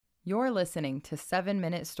You're listening to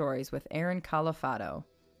 7-Minute Stories with Aaron Califato.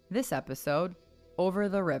 This episode, Over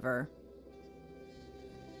the River.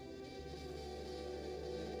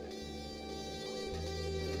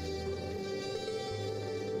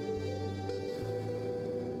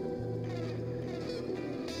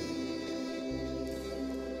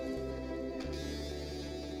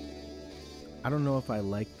 I don't know if I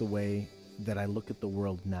like the way that I look at the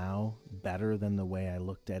world now better than the way I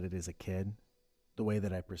looked at it as a kid, the way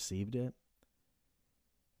that I perceived it.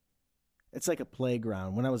 It's like a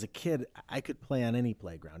playground. When I was a kid, I could play on any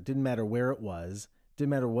playground. Didn't matter where it was,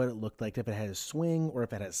 didn't matter what it looked like, if it had a swing or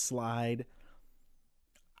if it had a slide.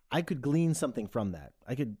 I could glean something from that.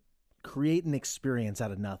 I could create an experience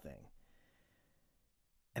out of nothing.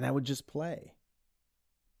 And I would just play.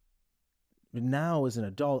 But now, as an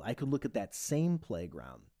adult, I could look at that same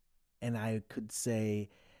playground and I could say,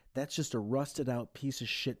 that's just a rusted out piece of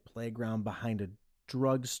shit playground behind a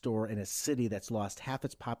drugstore in a city that's lost half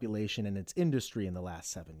its population and its industry in the last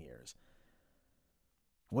 7 years.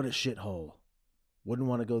 What a shithole. Wouldn't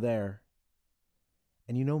want to go there.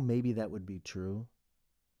 And maybe that would be true.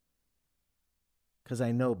 Because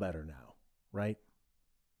I know better now, right?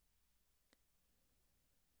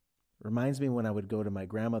 Reminds me when I would go to my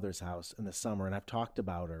grandmother's house in the summer, and I've talked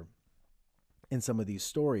about her in some of these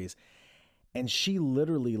stories, and she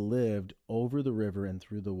literally lived over the river and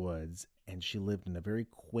through the woods, and she lived in a very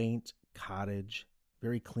quaint cottage,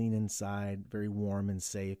 very clean inside, very warm and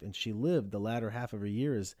safe, and she lived the latter half of her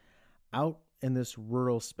years out in this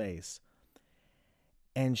rural space.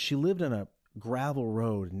 And she lived on a gravel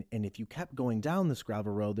road, and if you kept going down this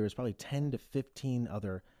gravel road, there was probably 10 to 15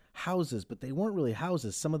 other houses, but they weren't really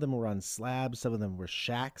houses. Some of them were on slabs, some of them were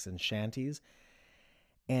shacks and shanties.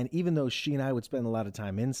 And even though she and I would spend a lot of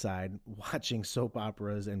time inside watching soap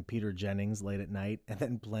operas and Peter Jennings late at night and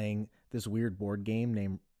then playing this weird board game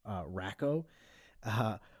named Racco,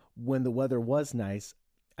 when the weather was nice,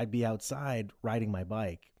 I'd be outside riding my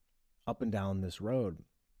bike up and down this road.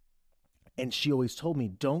 And she always told me,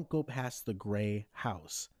 don't go past the gray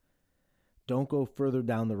house. Don't go further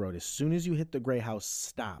down the road. As soon as you hit the gray house,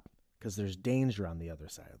 stop, because there's danger on the other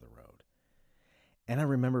side of the road. And I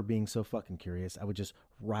remember being so fucking curious. I would just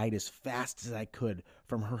ride as fast as I could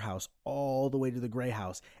from her house all the way to the gray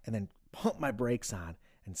house and then pump my brakes on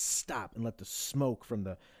and stop and let the smoke from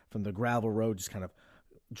the gravel road just kind of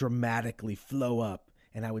dramatically flow up.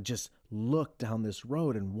 And I would just look down this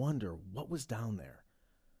road and wonder what was down there.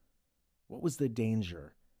 What was the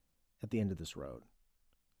danger at the end of this road?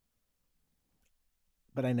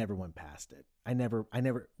 But I never went past it. I never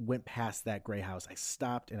went past that gray house. I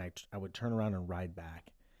stopped and I would turn around and ride back.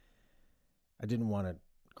 I didn't want to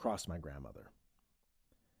cross my grandmother.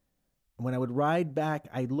 And when I would ride back,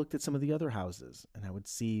 I looked at some of the other houses and I would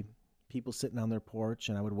see people sitting on their porch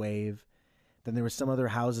and I would wave. Then there were some other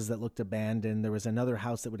houses that looked abandoned. There was another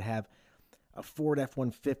house that would have a Ford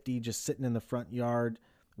F-150 just sitting in the front yard,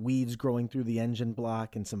 weeds growing through the engine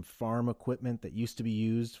block, and some farm equipment that used to be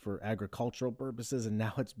used for agricultural purposes, and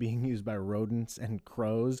now it's being used by rodents and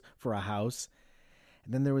crows for a house.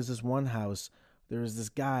 And then there was this one house. There was this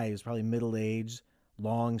guy who was probably middle-aged,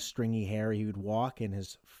 long, stringy hair. He would walk in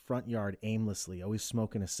his front yard aimlessly, always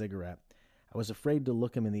smoking a cigarette. I was afraid to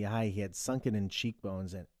look him in the eye. He had sunken-in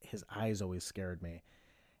cheekbones, and his eyes always scared me.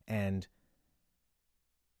 And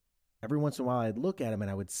every once in a while, I'd look at him, and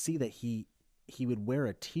I would see that he would wear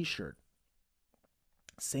a t-shirt,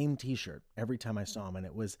 same t-shirt every time I saw him. And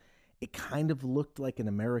it kind of looked like an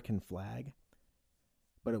American flag,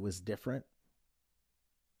 but it was different,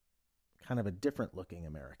 kind of a different looking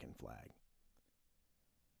American flag.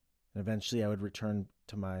 And eventually I would return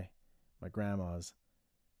to my grandma's.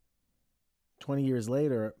 20 years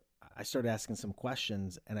later, I started asking some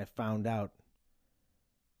questions and I found out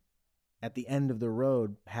at the end of the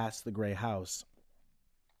road past the gray house,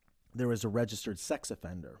 there was a registered sex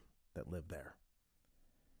offender that lived there.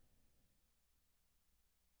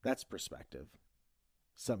 That's perspective.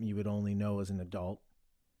 Something you would only know as an adult.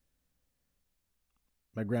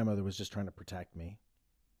 My grandmother was just trying to protect me.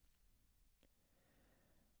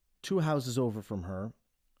 2 houses over from her,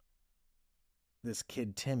 this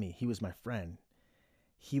kid, Timmy, he was my friend.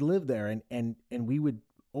 He lived there and we would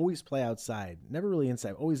always play outside. Never really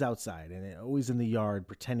inside, always outside and always in the yard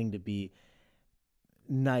pretending to be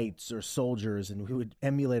knights or soldiers, and we would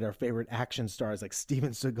emulate our favorite action stars like Steven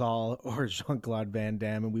Seagal or Jean-Claude Van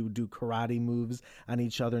Damme, and we would do karate moves on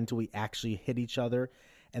each other until we actually hit each other,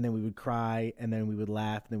 and then we would cry, and then we would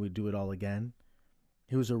laugh, and then we'd do it all again.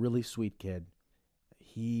 He was a really sweet kid.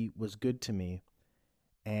 He was good to me,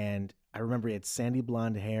 and I remember he had sandy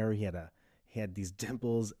blonde hair, he had these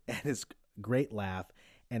dimples, and his great laugh,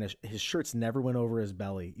 and his shirts never went over his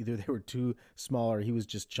belly. Either they were too small or he was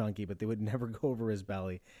just chunky, but they would never go over his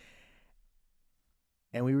belly.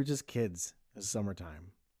 And we were just kids. It was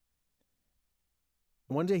summertime.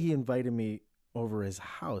 One day he invited me over his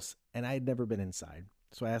house, and I had never been inside.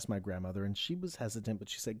 So I asked my grandmother, and she was hesitant, but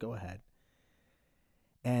she said, go ahead.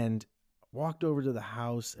 And walked over to the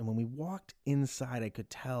house, and when we walked inside, I could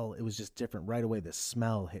tell it was just different. Right away, the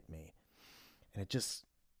smell hit me. And it just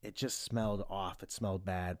smelled off. It smelled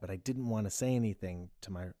bad, but I didn't want to say anything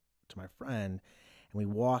to my friend. And we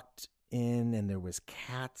walked in, and there was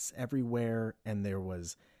cats everywhere, and there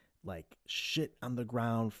was like shit on the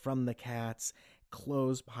ground from the cats,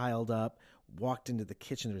 clothes piled up. Walked into the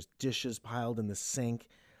kitchen, there's dishes piled in the sink.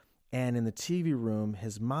 And in the TV room,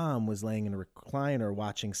 his mom was laying in a recliner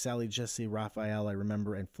watching Sally Jessy Raphael, I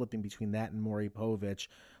remember, and flipping between that and Maury Povich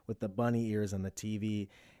with the bunny ears on the TV.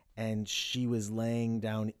 And she was laying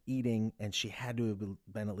down eating, and she had to have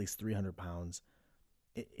been at least 300 pounds.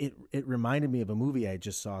 It reminded me of a movie I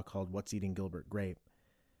just saw called What's Eating Gilbert Grape.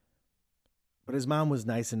 But his mom was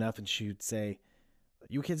nice enough, and she would say,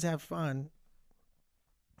 you kids have fun.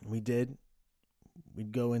 We did.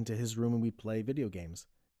 We'd go into his room and we'd play video games.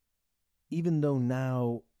 Even though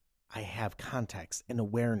now I have context and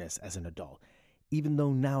awareness as an adult, even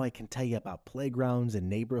though now I can tell you about playgrounds and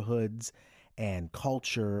neighborhoods and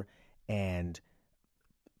culture and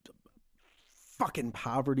fucking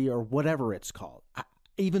poverty or whatever it's called,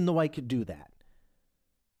 even though I could do that,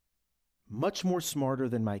 much more smarter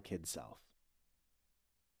than my kid self.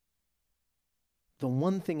 The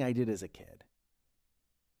one thing I did as a kid,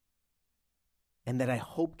 and that I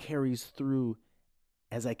hope carries through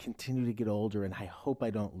as I continue to get older, and I hope I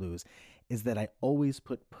don't lose, is that I always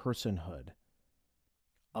put personhood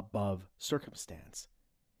above circumstance.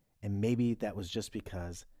 And maybe that was just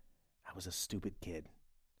because I was a stupid kid.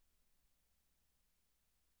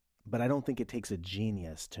 But I don't think it takes a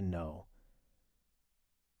genius to know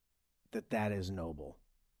that that is noble.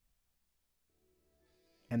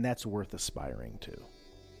 And that's worth aspiring to.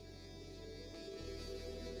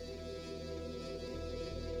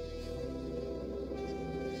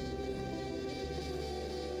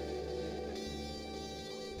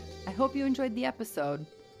 I hope you enjoyed the episode.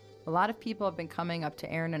 A lot of people have been coming up to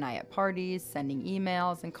Aaron and I at parties, sending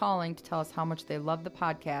emails, and calling to tell us how much they love the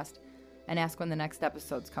podcast and ask when the next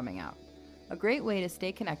episode's coming out. A great way to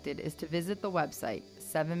stay connected is to visit the website,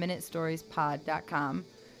 7minutestoriespod.com.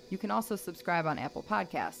 You can also subscribe on Apple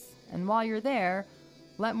Podcasts. And while you're there,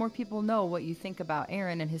 let more people know what you think about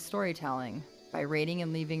Aaron and his storytelling by rating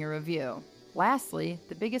and leaving a review. Lastly,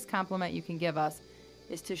 the biggest compliment you can give us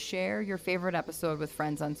is to share your favorite episode with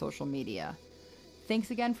friends on social media.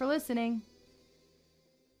 Thanks again for listening.